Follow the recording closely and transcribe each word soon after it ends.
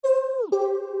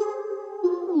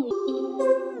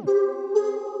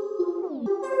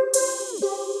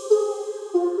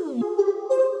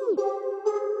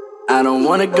I don't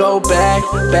wanna go back.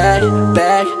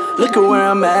 Look at where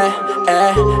I'm at.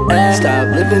 Stop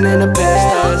living in the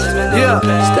past.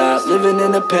 Stop living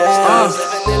in the past.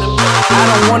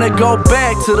 I don't wanna go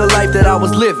back to the life that I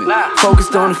was living.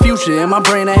 Focused on the future, in my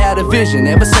brain I had a vision.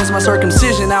 Ever since my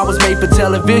circumcision, I was made for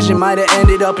television. Might've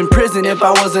ended up in prison if I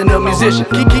wasn't a musician.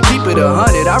 Keep it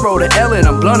 100, I wrote an L and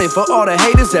I'm blunted. For all the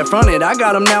haters that fronted, I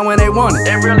got them now when they want it.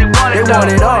 They really want it. They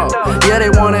want it all, yeah they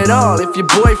want it all. If your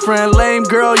boyfriend lame,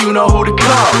 girl, you know who to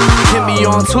call. Hit me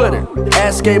on Twitter,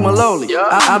 ask Maloley.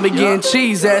 I be getting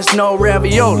cheese, ask no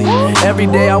ravioli. Every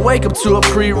day I wake up to a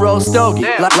pre-roll stogie.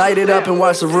 Light it up and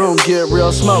watch the room get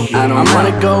real smoky. I don't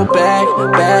wanna go back.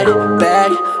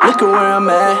 Look at where I'm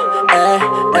at.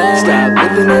 Stop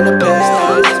living in the past.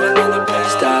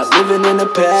 Stop living in the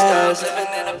past.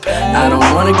 I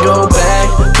don't wanna go back.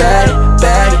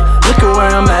 Look at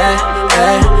where I'm at.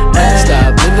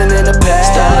 Stop living in the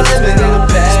past. Stop living in the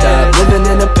past. Stop living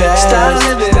in the past. Stop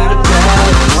living in the past. I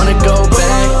don't wanna go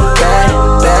back.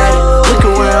 Look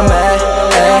at where I'm at.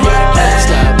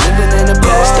 Stop living in the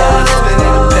past. Stop living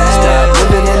in the past. Stop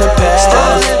living in the past.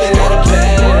 Stop living in the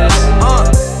past.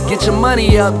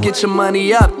 Get your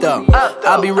money up though.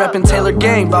 I'll be reppin' Taylor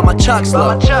Gang by my chucks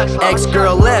low.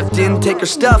 Ex-girl left, didn't take her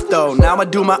stuff though. Now I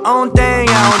do my own thing,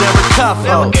 I don't ever cuff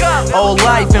ho. Old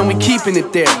life and we keeping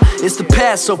it there. It's the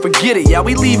past, so forget it, yeah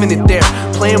we leaving it there.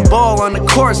 Playing ball on the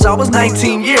course, I was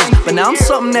 19 years. But now I'm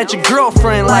something that your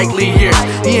girlfriend likely hears.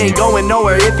 He ain't going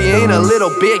nowhere if he ain't a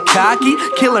little bit cocky.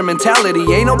 Killer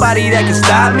mentality, ain't nobody that can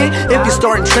stop me. If you're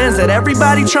starting trends that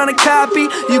everybody tryna copy,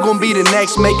 you gon' be the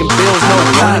next making bills, no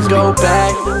Cosby. Go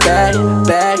back.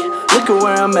 Look at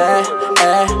where I'm at.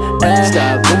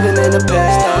 Stop living in the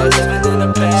past.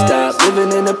 Stop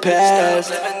living in the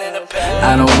past.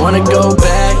 I don't wanna go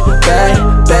back.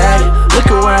 Look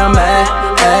at where I'm at.